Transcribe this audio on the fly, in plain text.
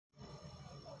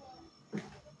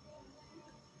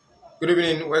Good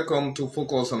evening. Welcome to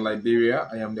Focus on Liberia.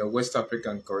 I am the West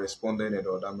African correspondent,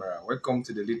 Amara. Welcome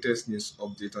to the latest news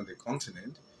update on the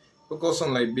continent. Focus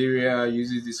on Liberia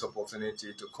uses this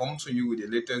opportunity to come to you with the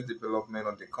latest development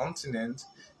on the continent.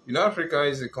 Africa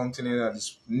is a continent that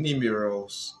is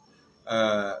numerous,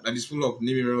 that is full of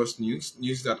numerous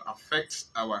news that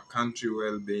affects our country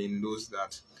well-being, those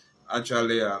that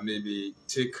actually maybe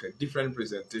take a different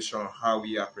presentation on how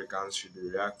we Africans should be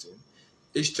reacting.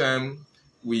 Each time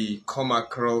we come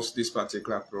across this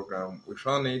particular program, we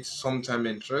found it sometimes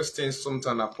interesting,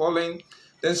 sometimes appalling,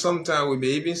 then sometimes we may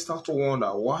even start to wonder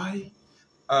why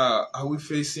are we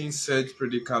facing such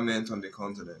predicament on the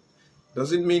continent?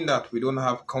 Does it mean that we don't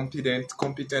have competent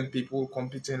people,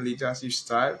 competent leadership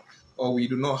style, or we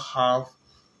do not have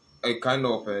a kind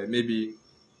of maybe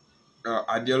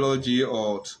ideology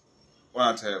or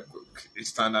what a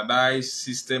standardized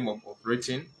system of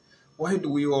operating? Why do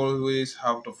we always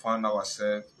have to find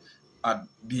ourselves at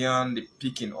beyond the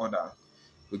picking order?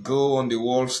 We go on the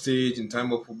world stage in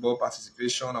time of football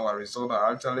participation, our results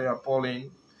are actually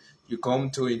appalling. You come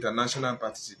to international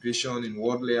participation in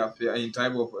worldly affairs, in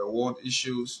time of world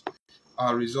issues,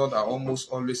 our results are almost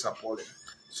always appalling.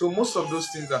 So most of those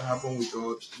things that happen with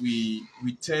us, we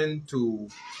tend to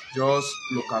just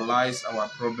localize our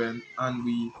problem, and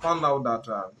we found out that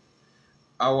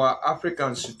our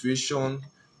African situation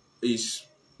is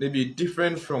maybe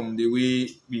different from the way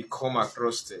we come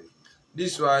across them.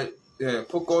 This is why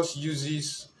Focus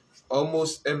uses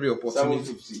almost every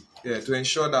opportunity to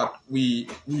ensure that we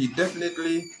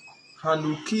definitely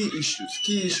handle key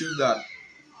issues that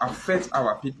affect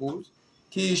our people,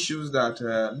 key issues that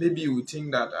maybe we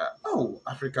think that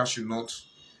Africa should not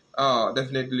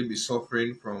definitely be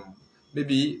suffering from.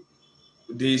 Maybe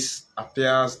this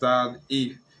appears that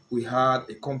if we had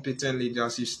a competent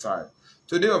leadership style.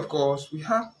 Today, of course, we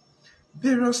have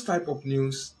various type of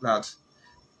news that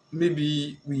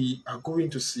maybe we are going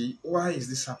to see why is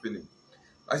this happening.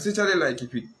 Essentially, like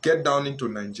if we get down into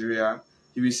Nigeria,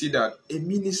 you will see that a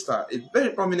minister, a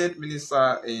very prominent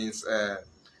minister in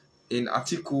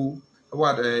Atiku,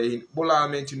 in Bola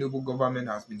Ahmed Tinubu government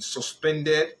has been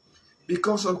suspended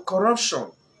because of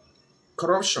corruption.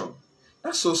 Corruption.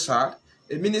 That's so sad.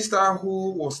 A minister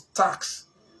who was tasked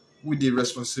with the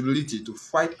responsibility to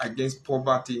fight against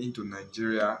poverty into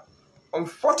Nigeria,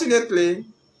 unfortunately,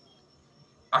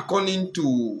 according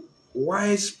to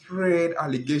widespread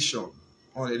allegation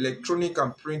on electronic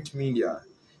and print media,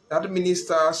 that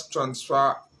ministers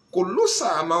transfer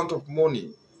colossal amount of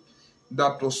money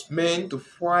that was meant to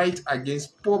fight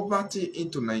against poverty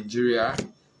into Nigeria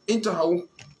into her own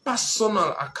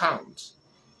personal account,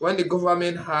 when the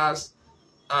government has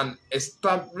an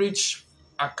established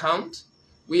account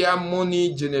where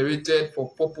money generated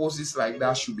for purposes like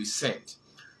that should be sent.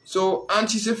 So, and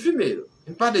she's a female.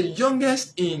 In fact, the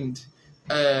youngest in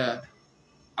Bola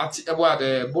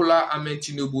Ahmed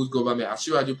Tinubu's government,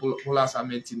 Asiwaju Bola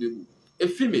Ahmed Tinubu, a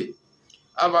female,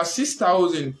 about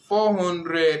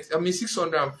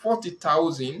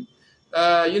 640,000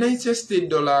 United States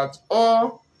dollars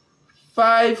or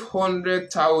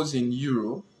 500,000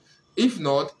 euro, if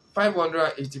not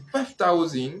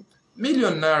 585,000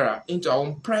 million naira into our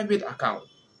own private account.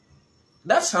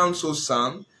 That sounds so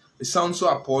sad. It sounds so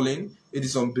appalling. It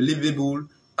is unbelievable.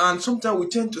 And sometimes we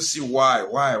tend to see why.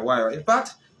 In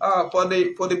fact, for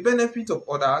the benefit of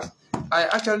others, I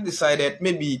actually decided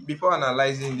maybe before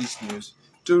analyzing this news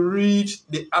to read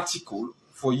the article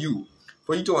for you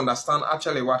to understand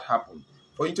actually what happened.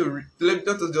 For you to let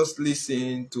us just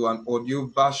listen to an audio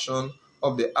version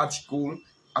of the article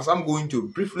as I'm going to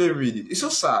briefly read it. It's so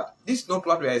sad. This is not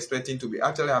what we are expecting to be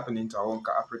actually happening to our own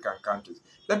African countries.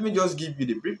 Let me just give you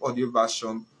the brief audio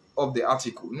version of the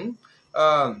article.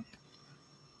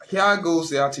 Here goes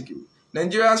the article.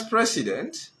 Nigeria's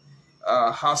president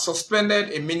has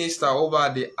suspended a minister over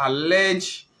the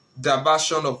alleged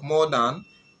diversion of more than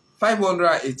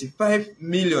 585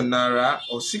 million naira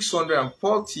or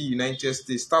 640 United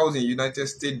States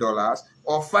dollars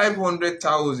or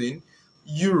 500,000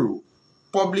 euro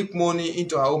public money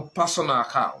into her own personal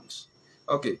account.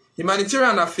 Okay,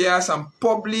 Humanitarian Affairs and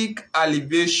Public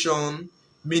Alleviation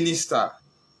Minister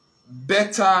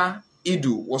Betta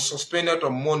Idu was suspended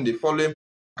on Monday following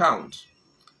account.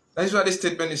 That is what the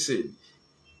statement is saying.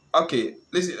 Okay,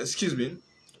 listen, excuse me.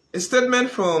 A statement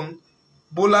from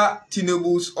Bola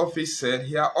Tinubu's office said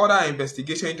he had ordered an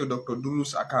investigation into Dr.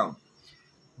 Duru's account.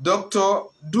 Dr.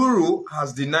 Duru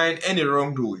has denied any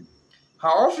wrongdoing. Her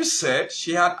office said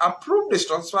she had approved the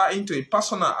transfer into a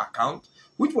personal account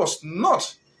which was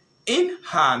not in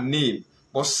her name,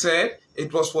 but said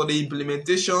it was for the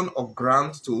implementation of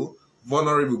grants to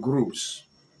vulnerable groups.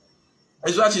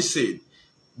 It's what she said.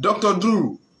 Dr.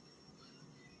 Drew,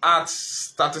 at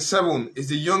 37, is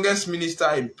the youngest minister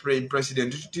in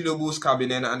President Tinubu's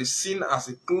cabinet and is seen as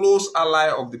a close ally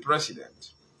of the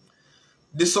president.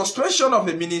 The suspension of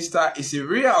a minister is a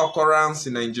rare occurrence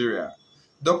in Nigeria.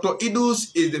 Dr.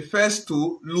 Idus is the first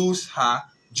to lose her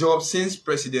job since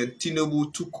President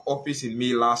Tinubu took office in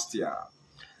May last year.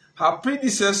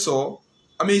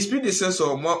 His predecessor,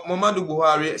 Muhammadu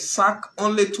Buhari, sacked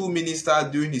only 2 ministers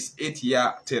during his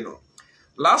 8-year tenure.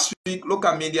 Last week,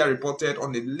 local media reported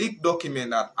on a leaked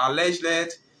document that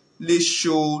allegedly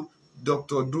showed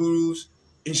Dr. Duru's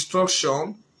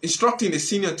instructing the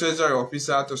senior treasury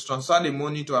officer to transfer the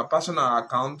money to a personal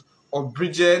account of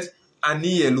Bridget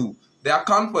Aniyelu, the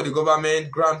account for the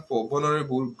government grant for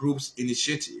vulnerable groups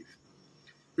initiative.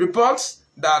 Reports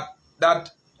that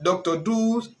Dr.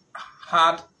 Duru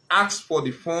had asked for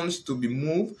the funds to be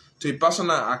moved to a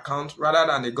personal account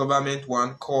rather than a government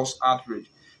one caused outrage.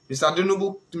 Mr.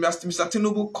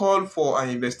 Tinubu called for an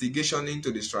investigation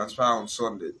into this transfer on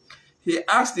Sunday. He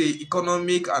asked the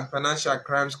Economic and Financial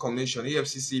Crimes Commission,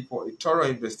 EFCC, for a thorough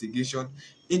investigation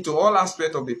into all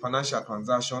aspects of the financial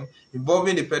transaction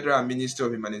involving the Federal Ministry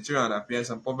of Humanitarian Affairs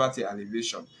and Poverty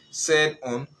Alleviation, said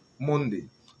on Monday.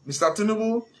 Mr.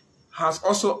 Tinubu has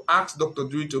also asked Dr.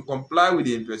 Duri to comply with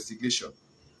the investigation.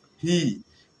 He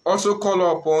also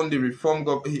called upon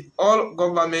all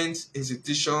government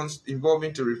institutions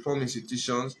involving to reform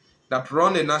institutions that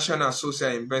run a national social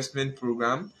investment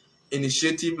program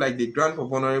initiative like the Grant for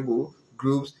Vulnerable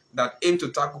Groups that aim to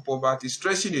tackle poverty,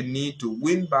 stressing the need to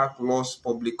win back lost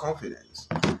public confidence.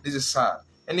 This is sad.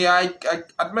 And I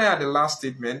admire the last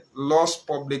statement, lost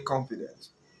public confidence.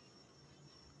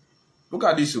 Look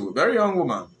at this very young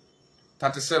woman,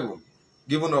 37,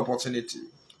 given the opportunity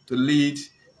to lead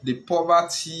the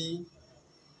poverty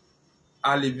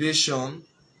alleviation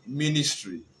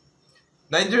ministry.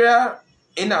 Nigeria,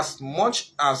 in as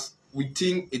much as we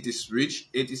think it is rich,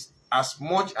 it is as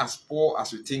much as poor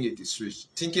as we think it is rich.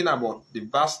 Thinking about the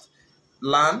vast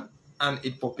land and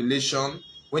its population,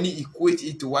 when you equate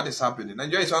it to what is happening,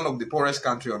 Nigeria is one of the poorest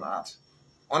countries on earth.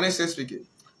 Honestly speaking,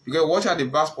 because watch at the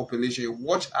vast population,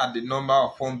 watch at the number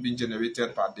of funds being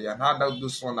generated per day and how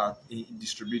those funds are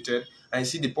distributed, and you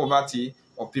see the poverty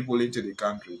of people into the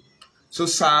country. So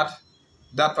sad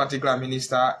that particular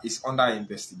minister is under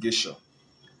investigation.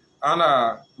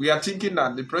 And we are thinking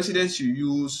that the president should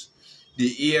use the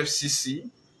EFCC,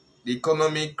 the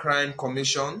Economic Crime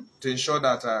Commission, to ensure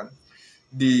that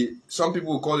some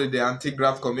people will call it the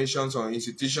anti-graft commissions, or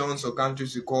institutions or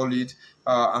countries will call it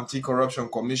anti-corruption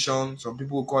commission. Some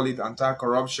people will call it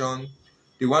anti-corruption.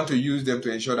 They want to use them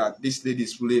to ensure that this lady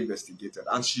is fully investigated.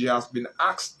 And she has been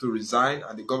asked to resign,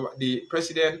 and the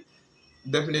president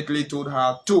definitely told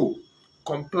her to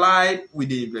comply with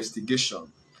the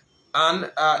investigation.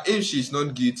 And if she is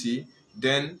not guilty,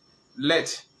 then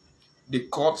let the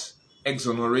court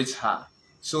exonerate her.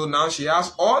 So now she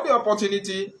has all the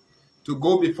opportunity to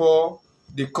go before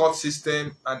the court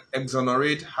system and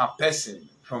exonerate her person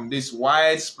from this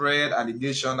widespread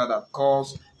allegation that have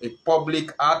caused a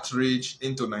public outrage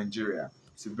into Nigeria.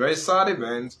 It's a very sad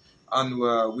event,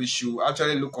 and we should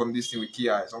actually look on this thing with key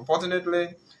eyes.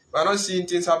 Unfortunately, we are not seeing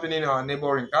things happening in our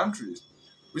neighboring countries.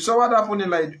 We saw what happened in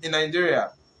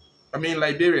Liberia,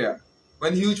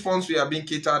 when huge funds were being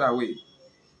catered away.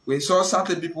 We saw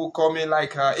certain people coming,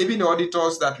 like even the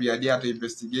auditors that were there to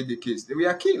investigate the case, they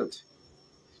were killed.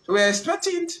 So we are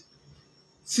expecting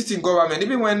sitting government,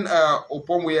 even when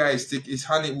Opomweya is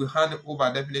will hand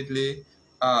over definitely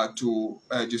to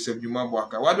Joseph Juma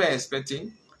Bwaka. What we are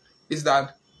expecting is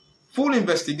that full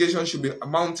investigation should be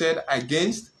mounted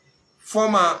against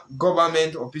former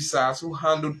government officers who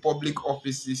handled public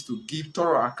offices to give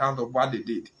thorough account of what they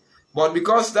did. But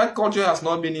because that culture has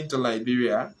not been into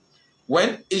Liberia,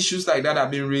 when issues like that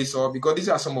have been raised, or because these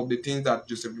are some of the things that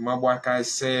Joseph Juma Bwaka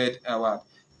said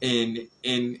in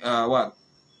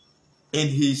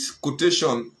his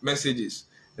quotation messages,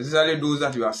 especially those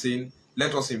that you are saying,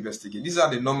 let us investigate. These are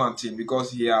the normal things,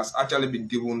 because he has actually been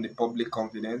given the public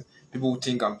confidence. People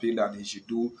think and feel that he should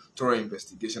do thorough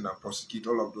investigation and prosecute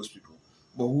all of those people.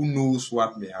 But who knows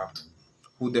what may happen?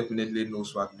 Who definitely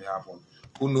knows what may happen?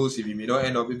 Who knows if he may not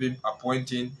end up even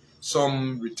appointing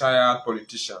some retired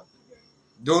politician?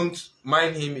 Don't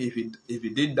mind him if he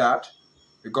did that,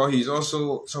 because he's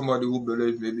also somebody who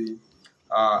believes maybe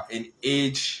in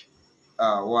age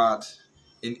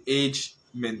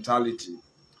mentality,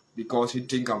 because he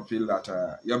think and feel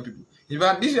that young people. In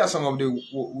fact, these are some of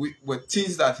the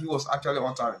things that he was actually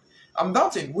uttering. I'm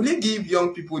doubting, will he give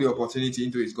young people the opportunity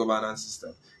into his governance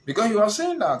system? Because he was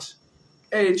saying that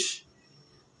age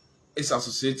is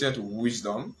associated with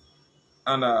wisdom,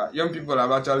 and young people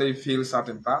have actually feel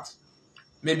certain parts.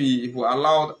 Maybe if we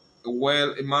allowed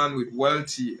a man with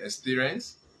wealthy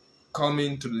experience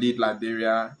coming to lead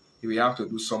Liberia, he will have to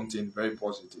do something very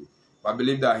positive. But I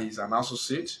believe that he's an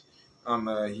associate,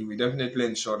 and he will definitely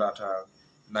ensure that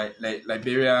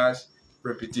Liberia's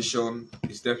reputation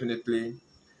is definitely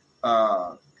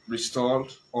uh,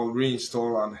 restored or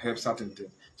reinstalled and help certain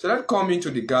things. So let's come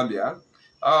into the Gambia.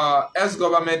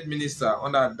 Ex-government minister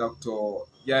under Dr.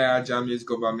 Yaya Jammeh's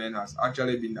government has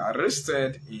actually been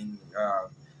arrested in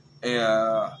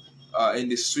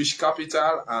the Swiss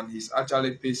capital, and he's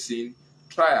actually facing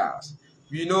trials.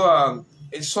 You know,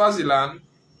 in Swaziland,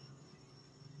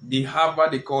 they have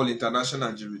what they call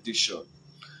international jurisdiction.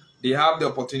 They have the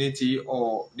opportunity,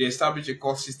 or they establish a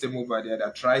court system over there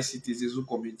that tries citizens who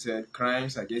committed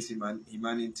crimes against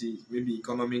humanity, maybe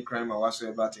economic crime or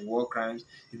whatsoever, in war crimes.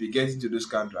 If you get into those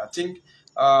countries, I think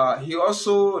he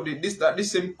also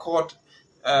this same court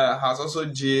has also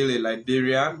jailed a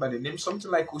Liberian by the name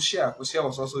something like Kushia. Kushia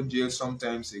was also jailed some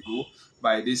times ago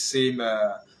by this same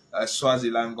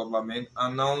Swaziland government,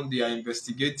 and now they are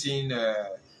investigating.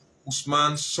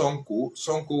 Usman Sonko.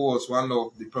 Sonko was one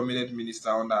of the prominent ministers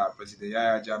under President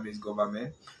Yahya Jammeh's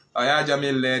government. Yahya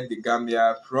Jammeh led the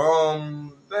Gambia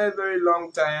from very, very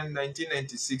long time,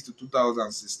 1996 to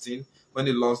 2016, when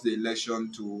he lost the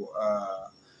election to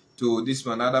this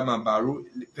man, Adam Baru.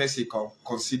 First, he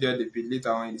considered the bid.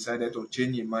 Later on, he decided to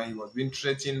change his mind. He was being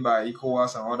threatened by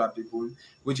ECOWAS and other people,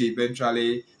 which he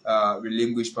eventually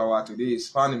relinquished power. Today, he's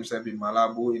found himself in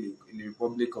Malabo, in the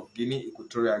Republic of Guinea,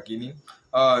 Equatorial Guinea.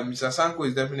 Mr. Sanko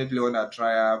is definitely on a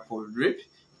trial for rape,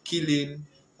 killing,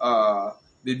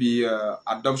 maybe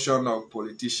adoption of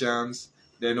politicians,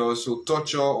 then also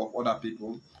torture of other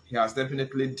people. He has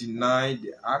definitely denied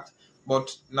the act,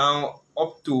 but now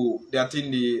up to I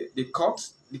think the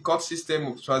court system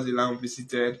of Swaziland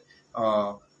visited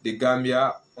the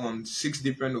Gambia on 6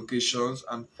 different occasions,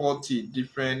 and 40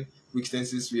 different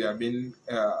witnesses we have been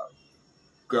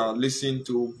listened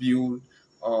to, viewed,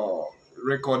 or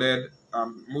recorded.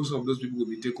 Most of those people will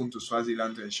be taken to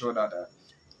Swaziland to ensure that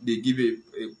they give a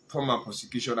formal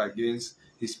prosecution against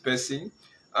his person,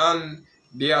 and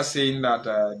they are saying that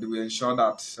they will ensure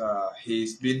that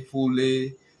he's been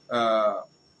fully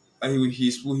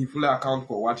he fully account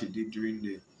for what he did during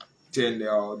the 10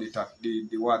 or the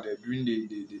what during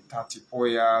the 34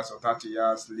 years or 30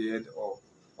 years lead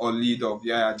of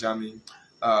Yahya Jammeh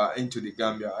into the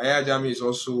Gambia. Yahya Jammeh is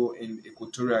also in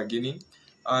Equatorial Guinea,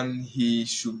 and he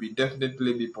should be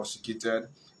definitely be prosecuted.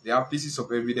 There are pieces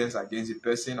of evidence against the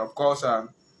person. Of course,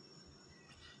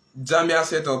 Zambia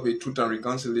set up a Truth and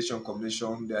Reconciliation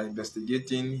Commission. They are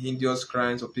investigating heinous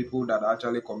crimes of people that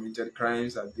actually committed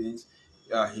crimes against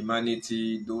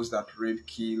humanity, those that rape,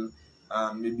 kill,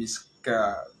 and maybe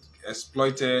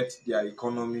exploited their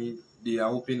economy. They are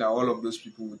hoping that all of those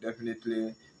people will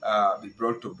definitely be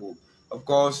brought to book. Of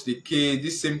course,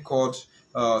 this same court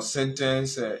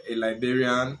sentenced a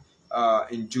Liberian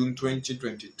in June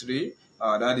 2023.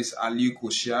 That is Ali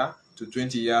Koshia, to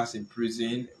 20 years in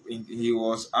prison. He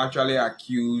was actually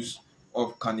accused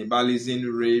of cannibalism,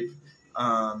 rape,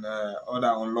 and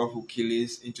other unlawful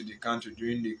killings into the country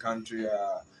during the country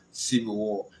civil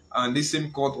war. And this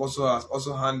same court also has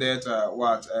handed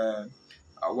what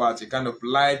a kind of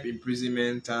life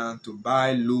imprisonment to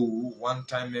Bai Lu,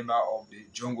 one-time member of the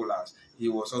Jungulars. He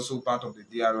was also part of the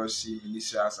DRC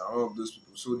militias and all of those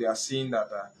people. So they are saying that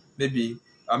maybe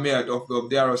I mean of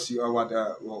DRC or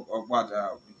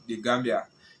the Gambia,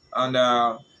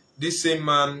 and this same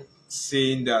man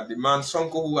saying that the man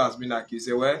Sonko who has been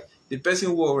accused, well, the person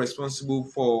who was responsible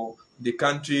for the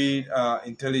country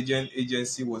intelligence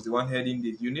agency was the one heading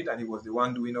the unit, and he was the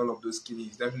one doing all of those killings.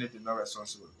 He's definitely not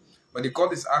responsible. But the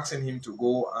court is asking him to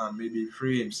go and maybe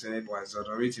free himself or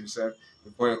exonerate himself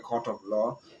before a court of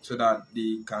law, so that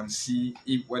they can see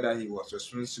if whether he was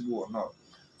responsible or not.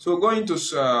 So going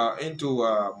to into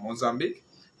Mozambique.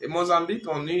 In Mozambique,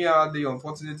 on New Year Day,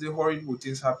 unfortunately, horrible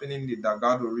things happening in the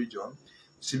Dagado region.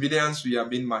 Civilians were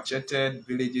being macheted,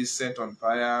 villages set on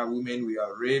fire, women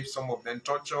were raped, some of them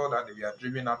tortured, and they were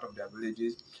driven out of their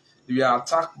villages. They were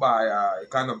attacked by a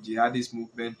kind of jihadist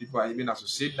movement. People are even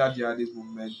associate that jihadist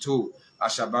movement to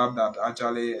Al-Shabaab that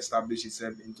actually established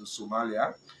itself into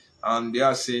Somalia. And they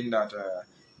are saying that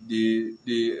the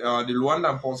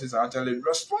Rwandan forces are actually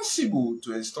responsible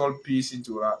to install peace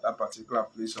into that particular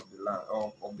place of the land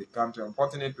of the country.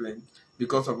 Unfortunately,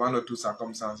 because of 1 or 2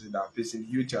 circumstances that are facing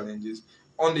huge challenges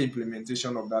on the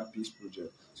implementation of that peace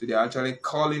project. So they are actually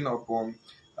calling upon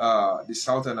the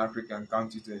Southern African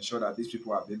countries to ensure that these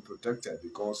people are being protected,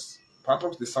 because part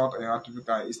of the Southern African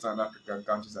and Eastern African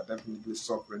countries are definitely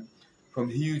suffering from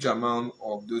huge amount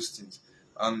of those things.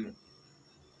 And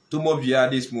too much via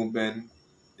this movement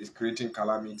is creating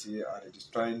calamity, and it is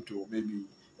trying to maybe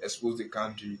expose the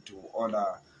country to other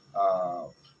uh,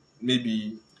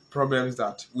 maybe problems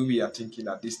that we are thinking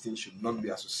that these things should not be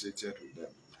associated with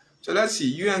them. So let's see.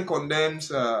 UN condemns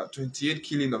 28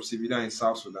 killing of civilians in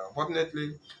South Sudan.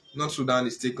 Fortunately, North Sudan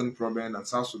is taking problem, and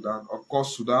South Sudan, of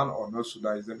course, Sudan or North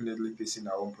Sudan is definitely facing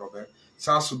their own problem.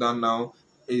 South Sudan now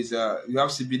is you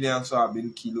have civilians who have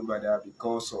been killed over there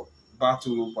because of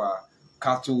battle over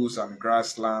cattle and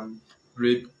grassland,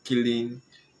 rape, killing,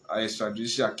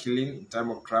 extrajudicial killing in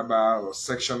time of tribal or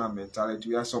sectional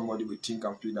mentality, where somebody will think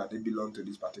and feel that they belong to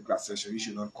this particular section, you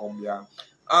should not come here.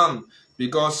 And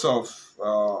because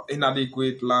of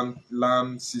inadequate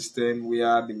land system,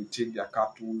 where they will take their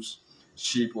cattle,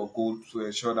 sheep, or goats to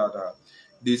ensure that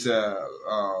these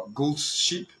goats,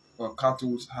 sheep, or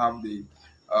cattle have the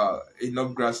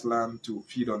enough grassland to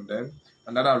feed on them,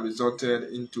 and that has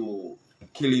resulted into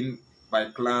killing by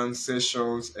clans,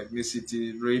 sections,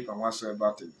 ethnicity, rape, and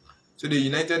whatsoever thing. So the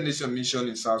United Nations mission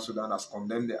in South Sudan has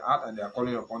condemned the act, and they are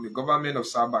calling upon the government of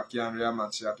Salva Kiir and Riek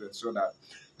Machar to ensure that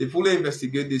they fully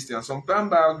investigate this thing. And some time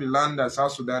back, we learned that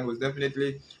South Sudan was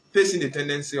definitely facing the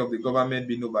tendency of the government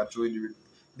being overthrown.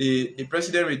 The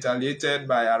president retaliated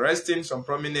by arresting some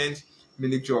prominent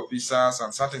military officers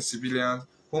and certain civilians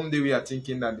whom they were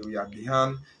thinking that they were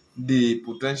behind the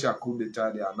potential coup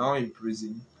d'etat. They are now in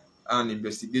prison, and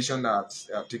investigation that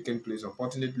are taking place.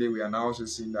 Unfortunately, we are now also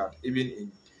seeing that even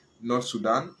in North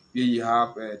Sudan, where you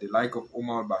have the like of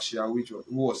Omar Bashir,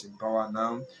 who was in power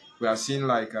now, we are seeing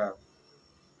like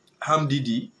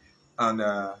Hamdidi and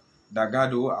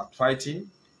Dagado are fighting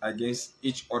against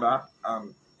each other,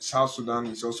 and South Sudan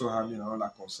is also having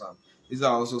another concern. These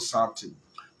are also sad things.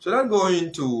 So let's go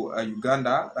into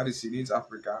Uganda, that is in East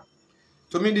Africa.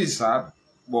 To me, this is sad,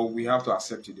 but we have to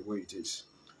accept it the way it is.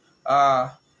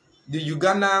 The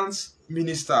Ugandan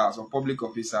ministers or public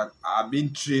officers are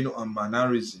being trained on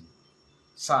mannerism.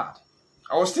 Sad.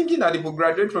 I was thinking that if you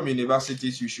graduate from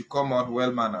universities, you should come out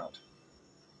well-mannered.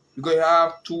 Because you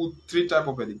have three types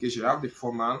of education. You have the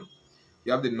formal,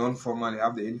 you have the non-formal, you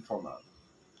have the informal.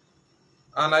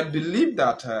 And I believe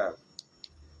that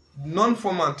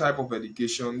non-formal type of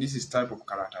education, this is type of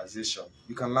characterization.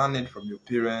 You can learn it from your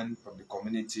parents, from the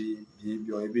community,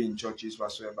 behavior, even in churches,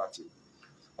 whatsoever.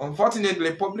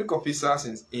 Unfortunately, public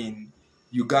officers in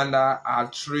Uganda are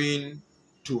trained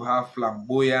to have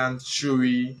flamboyant,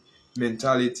 showy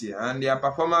mentality, and their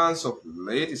performance of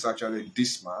late is actually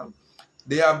dismal.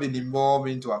 They have been involved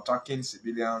into attacking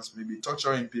civilians, maybe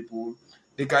torturing people.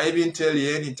 They can even tell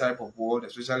you any type of word,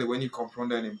 especially when you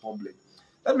confront them in public.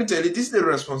 Let me tell you, this is the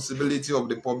responsibility of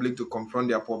the public to confront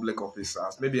their public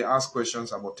officers, maybe ask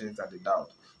questions about things that they doubt.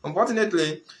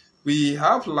 Unfortunately, we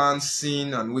have learned,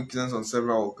 seen, and witnessed on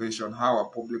several occasions how our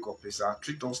public officers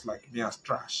treat us like mere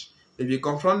trash. If you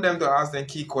confront them to ask them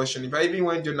key questions, even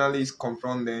when journalists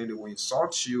confront them, they will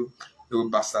insult you, they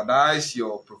will bastardize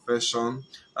your profession,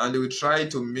 and they will try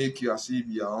to make you as if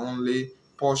you are only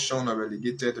portion or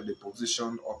relegated to the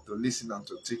position of to listen and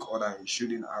to take order, and you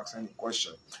shouldn't ask any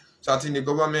question. So I think the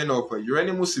government of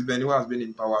Yoweri Museveni, who has been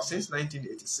in power since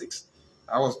 1986,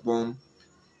 I was born,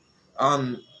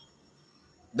 and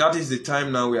that is the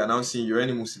time now we are now seeing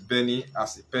Yoweri Museveni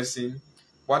as a person.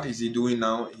 What is he doing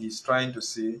now? He's trying to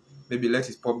say, maybe let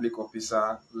his public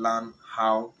officer learn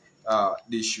how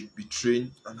they should be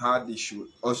trained and how they should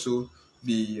also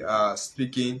be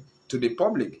speaking to the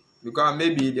public. Because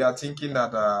maybe they are thinking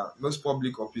that most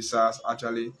public officers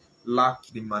actually lack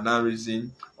the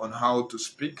mannerism on how to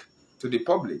speak to the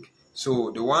public.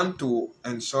 So they want to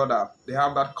ensure that they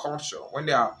have that culture when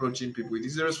they are approaching people. It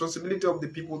is the responsibility of the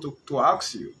people to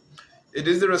ask you. It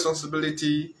is the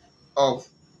responsibility of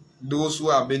those who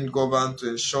have been governed to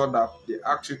ensure that they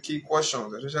ask you key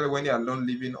questions, especially when they are not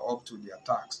living up to their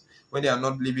tasks, when they are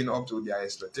not living up to their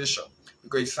expectation,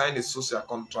 because you signed a social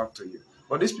contract to you.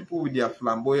 But these people with their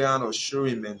flamboyant or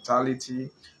showy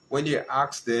mentality, when you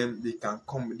ask them, they can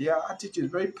come. Their attitude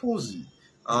is very posy,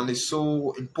 and it's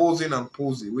so imposing and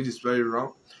posy, which is very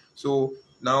wrong. So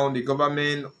now the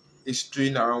government is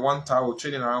training around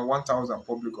 1,000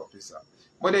 public officers.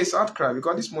 But there is outcry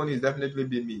because this money is definitely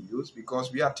being used,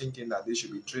 because we are thinking that they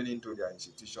should be training to their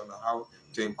institution on how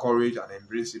to encourage and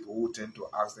embrace people who tend to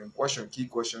ask them key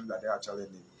questions that they actually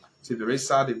need. So it's a very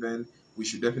sad event. We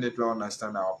should definitely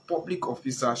understand that our public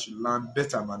officers should learn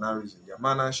better mannerism. Their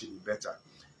manners should be better.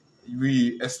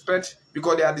 We expect,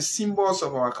 because they are the symbols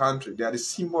of our country. They are the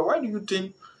symbol. Why do you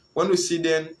think when we see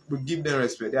them, we give them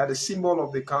respect? They are the symbol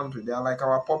of the country. They are like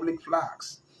our public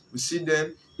flags. We see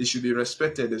them, they should be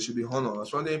respected, they should be honored.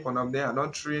 As one day, if one of them are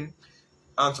not trained,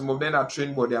 and some of them are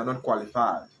trained but they are not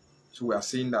qualified. So we are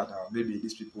saying that maybe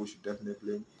these people should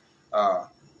definitely uh,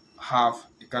 have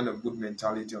a kind of good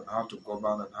mentality on how to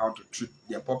govern and how to treat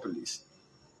their populace.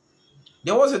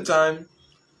 There was a time,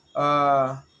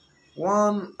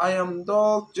 one I am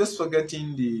just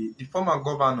forgetting the former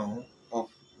governor of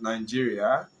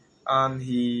Nigeria, and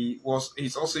he's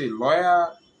also a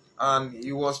lawyer, and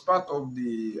he was part of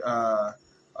the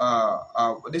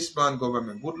this man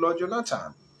government, Good Lord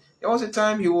Jonathan. There was a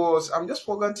time I'm just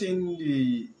forgetting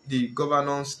the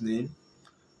governor's name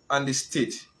and the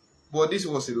state, but this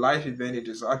was a live event. It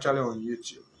is actually on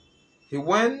YouTube. He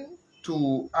went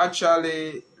to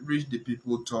actually reach the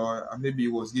people toy, and maybe he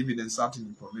was giving them certain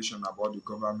information about the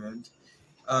government,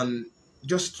 and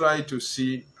just try to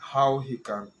see how he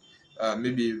can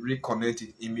maybe reconnect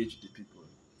his image to the people.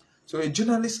 So a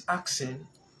journalist asked him,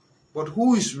 but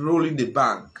who is rolling the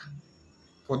bank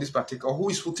for this particular, or who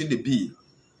is footing the bill?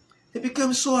 He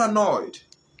became so annoyed.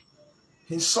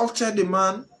 He insulted the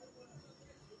man,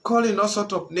 calling all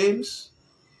sorts of names,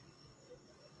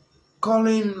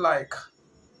 calling him like,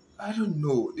 I don't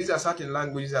know. These are certain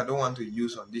languages I don't want to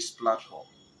use on this platform.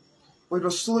 But it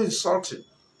was so insulting,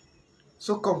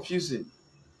 so confusing.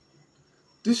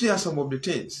 These are some of the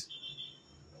things.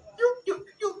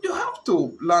 You have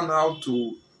to learn how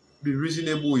to be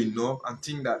reasonable enough and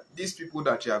think that these people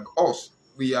that you are us,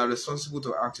 we are responsible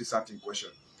to ask a certain question.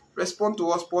 Respond to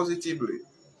us positively.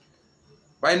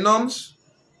 By norms,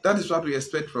 that is what we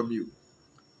expect from you.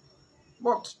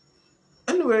 But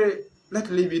anyway, let's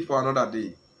leave it for another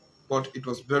day. But it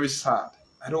was very sad.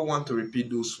 I don't want to repeat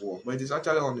those words, but it is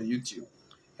actually on the YouTube.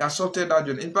 He assaulted that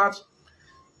journalist. In fact,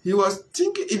 he was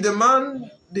thinking if the man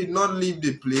did not leave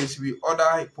the place, we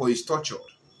order for his torture.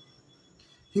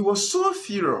 He was so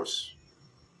furious,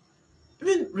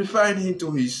 even referring him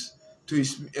to his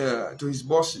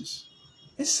bosses.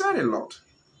 He said a lot.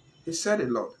 He said a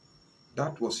lot.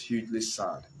 That was hugely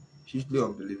sad, hugely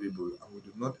unbelievable, and we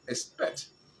do not expect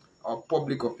our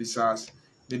public officers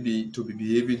maybe to be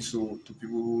behaving so to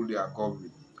people who they are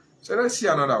governing. So let's see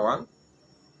another one.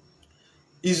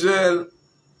 Israel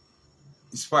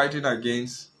is fighting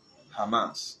against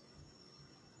Hamas.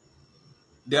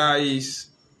 There is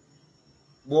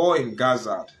war in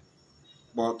Gaza,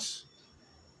 but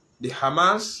the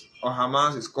Hamas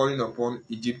is calling upon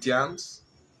Egyptians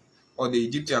or the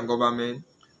Egyptian government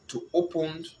to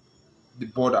open the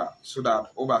border so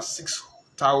that over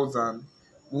 6,000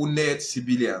 wounded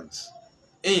civilians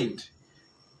in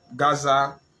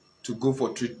Gaza to go for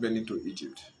treatment into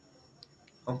Egypt.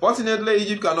 Unfortunately,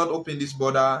 Egypt cannot open this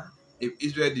border if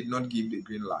Israel did not give the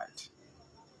green light.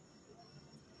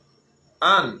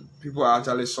 And people are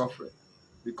actually suffering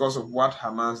because of what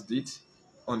Hamas did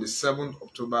on the 7th of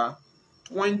October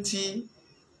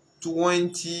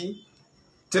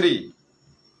 2023.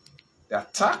 They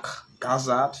attacked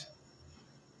Gaza,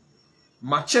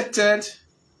 macheted,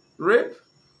 raped,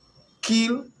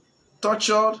 killed,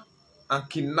 tortured, and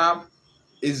kidnapped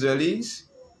Israelis,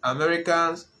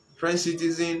 Americans, French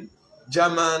citizens,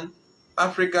 German,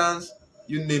 Africans,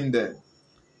 you name them.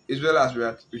 Israel has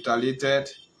retaliated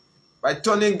by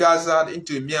turning Gaza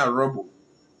into a mere rubble.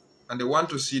 And they want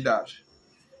to see that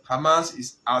Hamas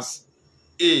is as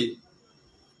a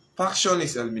faction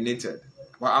is eliminated.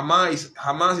 But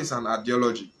Hamas is an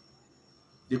ideology.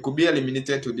 They could be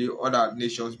eliminated today, other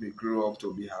nations may grow up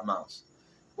to be Hamas.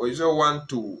 But Israel want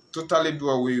to totally do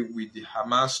away with the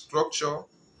Hamas structure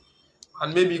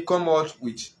and maybe come out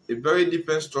with a very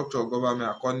different structure of government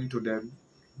according to them.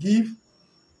 Give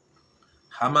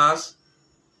Hamas,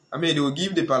 they will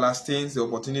give the Palestinians the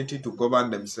opportunity to govern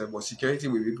themselves, but security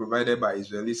will be provided by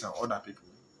Israelis and other people.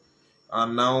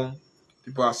 And now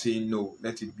people are saying no,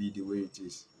 let it be the way it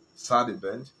is. Sad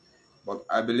event, but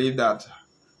I believe that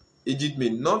Egypt may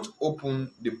not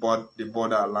open the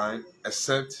border line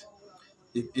except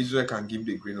if Israel can give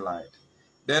the green light.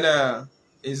 Then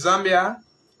in Zambia,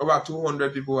 over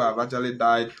 200 people have actually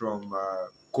died from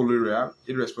cholera.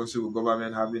 Irresponsible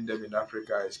government having them in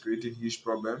Africa is creating huge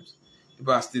problems.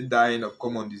 People are still dying of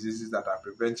common diseases that are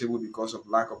preventable because of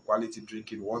lack of quality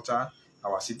drinking water.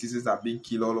 Our citizens are being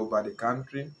killed all over the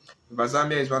country. But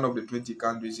Zambia is one of the 20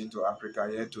 countries into Africa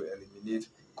yet to eliminate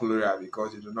cholera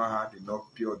because they do not have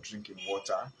enough pure drinking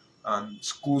water. And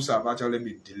schools have actually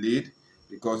been delayed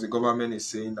because the government is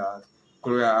saying that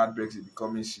cholera outbreaks is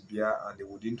becoming severe and they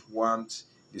wouldn't want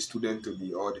the student to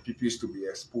be or the pupils to be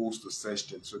exposed to such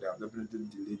things. So they have definitely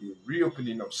delayed the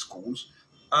reopening of schools,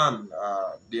 and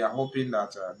they are hoping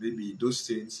that maybe those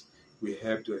things will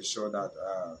help to ensure that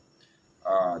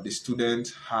the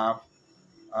students have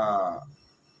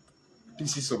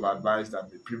pieces of advice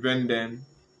that may prevent them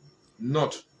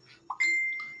not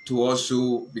to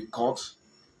also be caught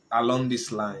along this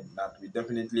line that will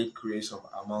definitely create some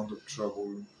amount of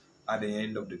trouble at the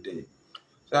end of the day.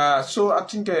 So I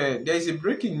think there is a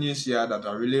breaking news here that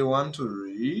I really want to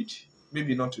read.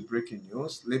 Maybe not a breaking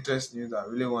news, latest news that I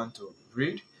really want to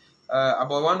read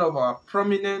about one of our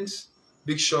prominent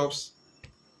bishops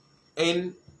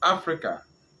in Africa,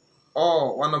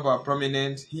 or one of our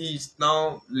prominent. He is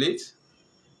now late.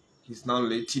 He's now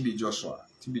late. TB Joshua.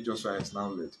 TB Joshua is now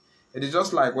late. It is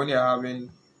just like when you're having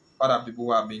other people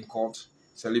who are being caught,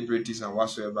 celebrities and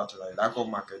whatsoever, to like of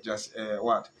Michael Jackson.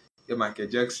 Michael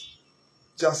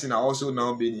Jackson are also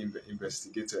now being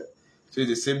investigated. So it's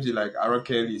the same thing like R.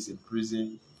 Kelly is in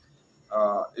prison.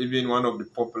 Even one of the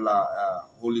popular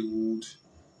Hollywood,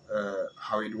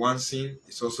 Howard Weinstein,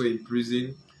 is also in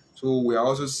prison. So we are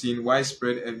also seeing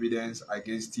widespread evidence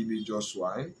against TB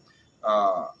Joshua.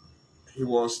 He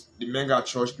was the mega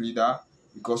church leader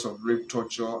because of rape,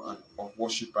 torture, and of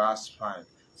worshippers' fine.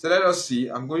 So let us see.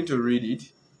 I'm going to read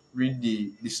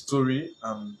the story,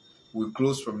 and we'll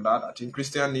close from that. I think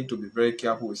Christians need to be very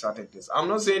careful with certain things. I'm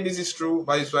not saying this is true,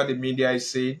 but it's what the media is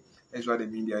saying. That's what the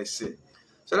media is saying.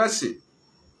 So let's see.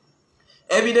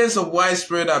 Evidence of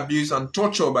widespread abuse and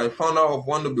torture by founder of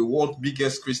one of the world's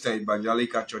biggest Christian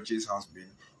evangelical churches has been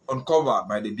uncovered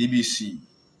by the BBC.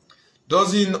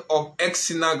 Dozens of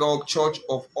ex-synagogue Church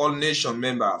of All Nations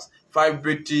members, 5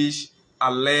 British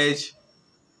alleged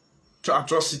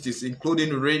atrocities,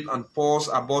 including rape and forced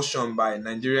abortion by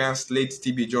Nigerian's late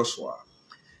TB Joshua.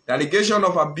 The allegation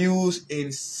of abuse in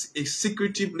a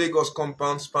secretive Lagos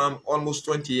compound spanned almost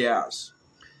 20 years.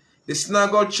 The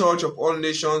Synagogue Church of All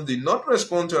Nations did not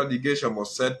respond to allegation, but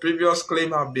said previous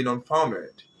claims have been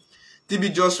unfounded.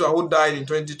 TB Joshua, who died in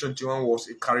 2021, was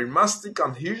a charismatic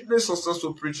and hugely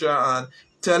successful preacher and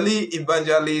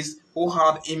tele-evangelist who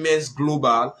had immense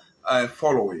global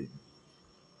following.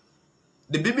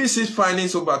 The BBC's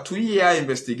findings of a 2-year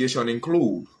investigation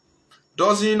include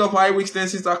dozens of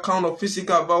eyewitnesses' accounts of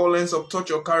physical violence of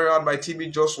torture carried out by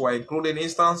TB Joshua, including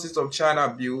instances of child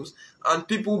abuse and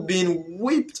people being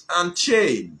whipped and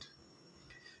chained.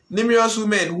 Numerous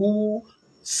women who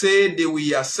say they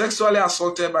were sexually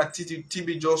assaulted by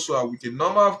TB Joshua, with a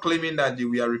number of claiming that they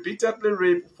were repeatedly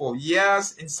raped for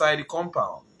years inside the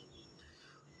compound.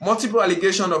 Multiple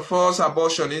allegations of forced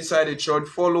abortion inside the church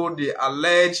followed the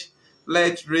alleged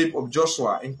rape of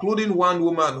Joshua, including one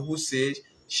woman who said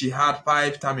she had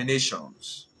 5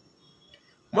 terminations.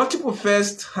 Multiple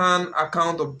first-hand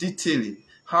accounts of detailing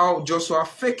how Joshua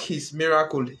faked his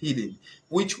miracle healing,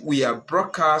 which were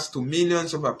broadcast to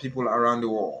millions of people around the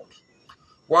world.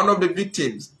 One of the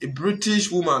victims, a British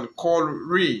woman called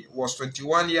Ray, was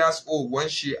 21 years old when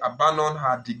she abandoned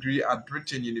her degree at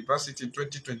Britain University in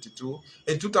 2022.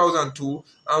 In 2002,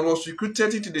 and was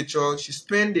recruited into the church. She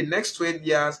spent the next 12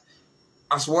 years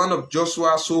as one of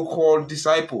Joshua's so-called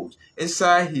disciples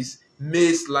inside his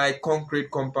maze-like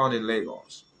concrete compound in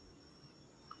Lagos.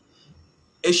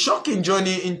 A shocking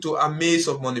journey into a maze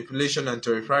of manipulation and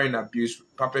terrifying abuse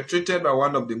perpetrated by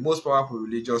one of the most powerful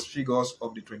religious figures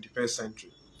of the 21st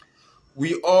century.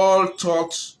 We all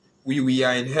thought we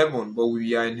were in heaven, but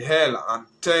we are in hell,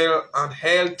 and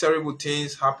hell terrible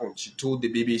things happened, she told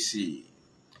the BBC.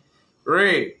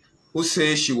 Ray, who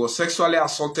says she was sexually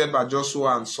assaulted by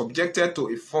Joshua and subjected to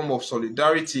a form of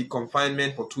solidarity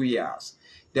confinement for 2 years.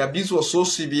 The abuse was so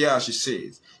severe, she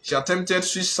says, she attempted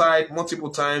suicide multiple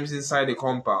times inside the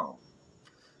compound.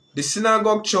 The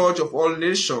Synagogue Church of All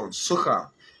Nations, SOCA,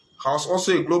 has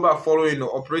also a global following,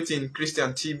 operating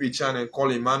Christian TV channel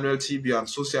called Emmanuel TV and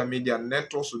social media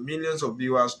networks with millions of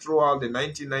viewers throughout the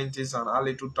 1990s and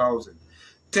early 2000s.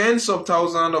 Tens of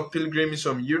thousands of pilgrims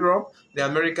from Europe, the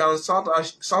Americans,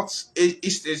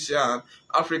 Southeast Asia, and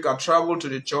Africa traveled to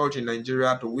the church in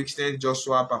Nigeria to witness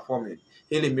Joshua performing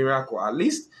healing miracle. At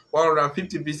least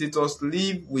 150 visitors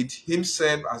live with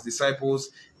himself as disciples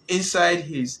inside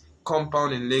his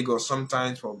compound in Lagos,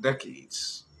 sometimes for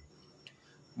decades.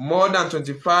 More than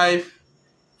 25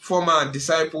 former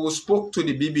disciples spoke to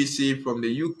the BBC from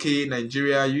the UK,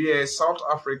 Nigeria, US, South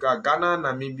Africa, Ghana,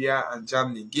 Namibia, and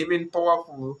Germany, giving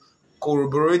powerful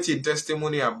corroborated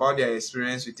testimony about their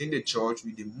experience within the church,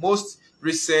 with the most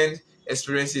recent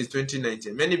experiences in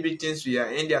 2019. Many victims were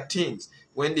in their teens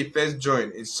when they first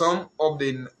joined. In some of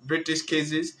the British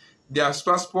cases, their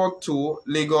passport to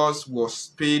Lagos was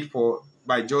paid for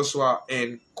by Joshua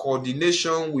in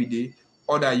coordination with the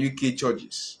other UK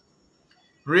churches.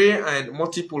 Ray and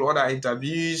multiple other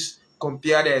interviews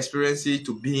compare their experiences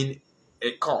to being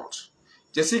a cult.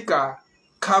 Jessica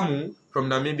Kamu from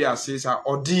Namibia says her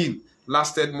ordeal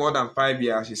lasted more than 5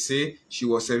 years. She said she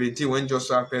was 17 when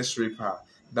Joshua first raped her.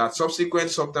 that subsequent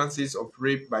substances of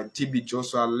rape by TB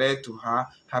Joshua led to her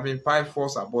having 5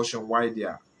 forced abortions while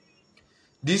there.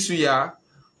 This were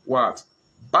what?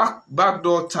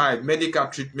 Backdoor type medical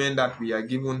treatment that we are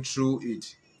given through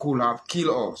it could have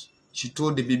killed us, she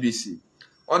told the BBC.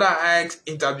 Other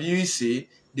interviewees say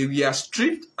they were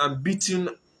stripped and beaten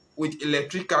with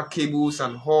electrical cables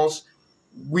and horse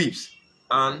whips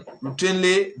and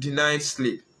routinely denied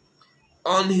sleep.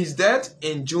 On his death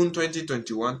in June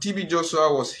 2021, TB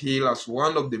Joshua was hailed as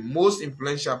one of the most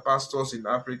influential pastors in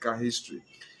African history.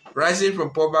 Rising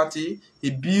from poverty,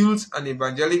 he built an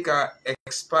evangelical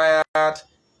empire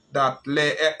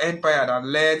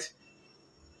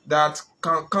that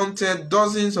counted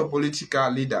dozens of political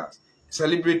leaders,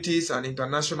 celebrities, and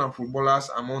international footballers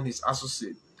among his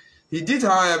associates. He did,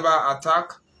 however,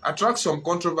 attract some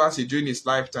controversy during his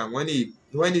lifetime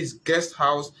when his guest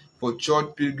house for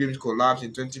church pilgrims collapsed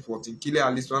in 2014, killing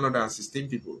at least 116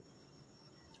 people.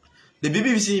 The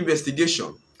BBC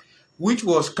investigation, which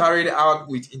was carried out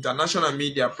with international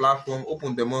media platform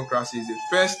Open Democracy, is the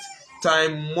first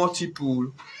time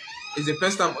multiple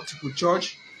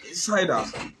church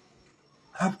insiders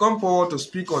have come forward to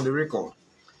speak on the record.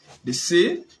 They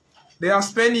say they have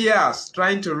spent years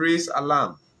trying to raise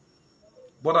alarm,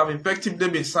 but have effectively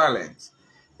been silent.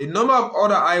 A number of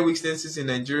other eyewitnesses in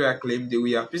Nigeria claim they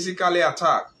were physically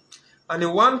attacked, and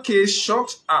in one case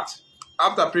shot at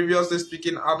after previously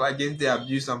speaking out against the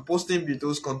abuse and posting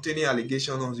videos containing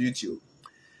allegations on YouTube.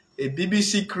 A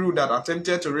BBC crew that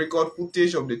attempted to record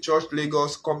footage of the church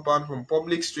Lagos compound from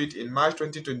Public Street in March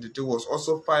 2022 was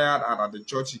also fired at the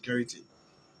church security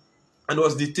and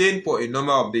was detained for a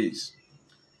number of days.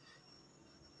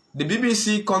 The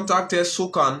BBC contacted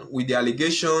SOCAN with the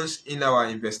allegations in our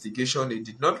investigation. They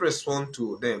did not respond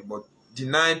to them but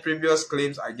denied previous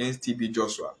claims against TB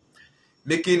Joshua.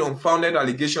 Making unfounded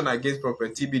allegation against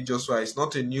Prophet TB Joshua is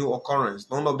not a new occurrence.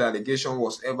 None of the allegation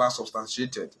was ever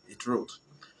substantiated, it wrote.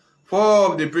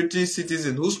 4 of the British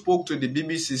citizens who spoke to the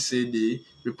BBC said they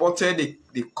reported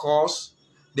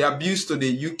the abuse to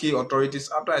the UK authorities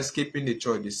after escaping the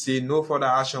church. They say no further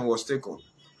action was taken.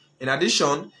 In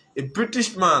addition, a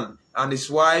British man and his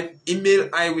wife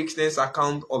emailed eyewitness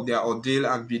account of their ordeal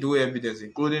and video evidence,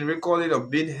 including recording of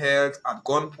being held at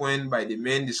gunpoint by the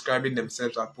men describing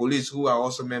themselves as police who are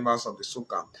also members of the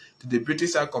SOCAN, to the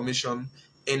British High Commission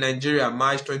in Nigeria in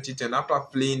March 2010 after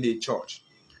fleeing the church.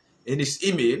 In his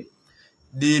email,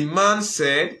 the man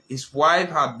said his wife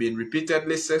had been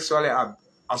repeatedly sexually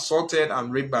assaulted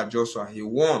and raped by Joshua. He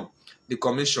warned the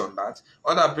commission that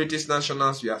other British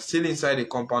nationals were still inside the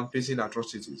compound facing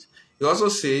atrocities. He also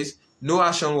says no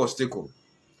action was taken.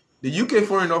 The UK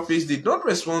Foreign Office did not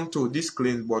respond to this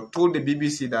claim but told the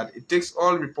BBC that it takes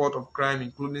all reports of crime,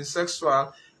 including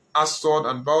sexual assault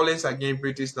and violence against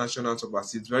British nationals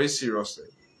overseas, very seriously.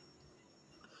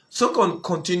 SOCAN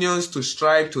continues to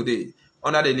strive today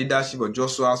under the leadership of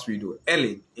Joshua's widow,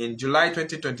 Ellen. In July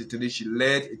 2023, she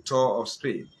led a tour of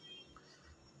Spain.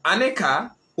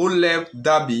 Aneka, who left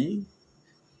Derby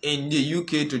in the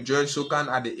UK to join SOCAN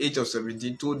at the age of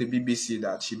 17, told the BBC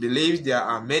that she believes there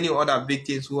are many other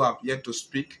victims who are yet to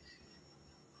speak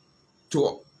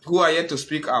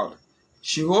out.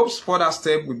 She hopes further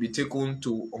steps will be taken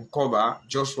to uncover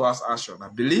Joshua's action. I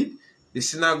believe the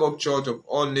Synagogue Church of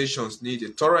All Nations needs a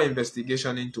thorough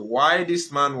investigation into why this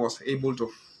man was able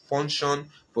to function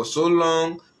for so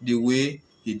long the way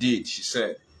he did, she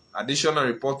said. Additional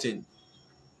reporting.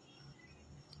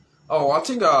 Oh, I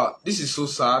think this is so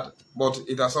sad, but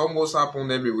it has almost happened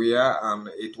everywhere, and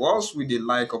it was with the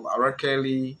like of Ara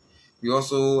Kelly. We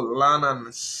also learned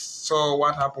and saw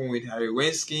what happened with Harry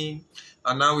Weinstein,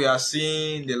 and now we are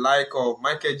seeing the like of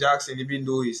Michael Jackson, even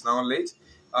though he's now late.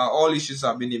 All issues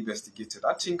have been investigated.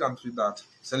 I think and feel that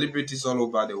celebrities all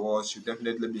over the world should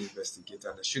definitely be investigated,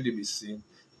 and they should be seen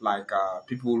like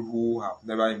people who have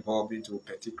never involved into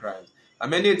petty crimes.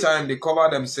 And many times they cover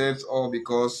themselves all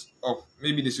because of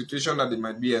maybe the situation that they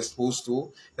might be exposed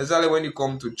to. Especially when you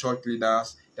come to church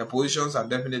leaders, their positions are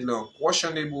definitely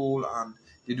unquestionable and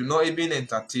they do not even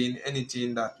entertain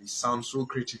anything that sounds so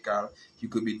critical. You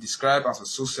could be described as a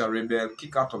social rebel,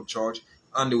 kicked out of church,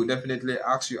 and they will definitely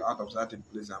ask you out of certain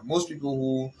place. And most people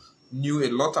who knew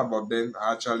a lot about them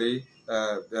are actually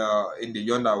in the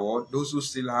yonder world. Those who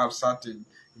still have certain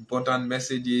important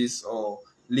messages or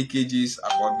leakages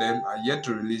about them are yet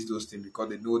to release those things because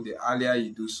they know the earlier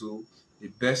you do so, the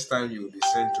best time you will be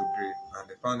sent to grave. And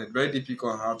they found it very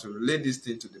difficult how to relate this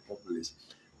thing to the populace.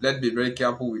 Let's be very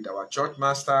careful with our church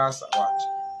masters,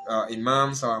 our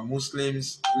imams, our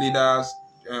Muslims, leaders,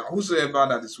 whosoever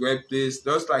that is well placed,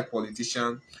 just like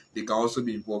politicians, they can also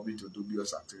be involved into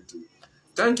dubious activity.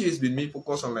 Thank you. It's been me,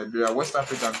 Focus on Liberia, West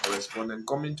African correspondent,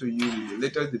 coming to you with the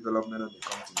latest development on the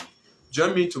continent.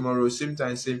 Join me tomorrow, same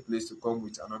time, same place, to come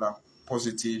with another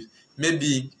positive,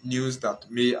 maybe news that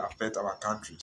may affect our country.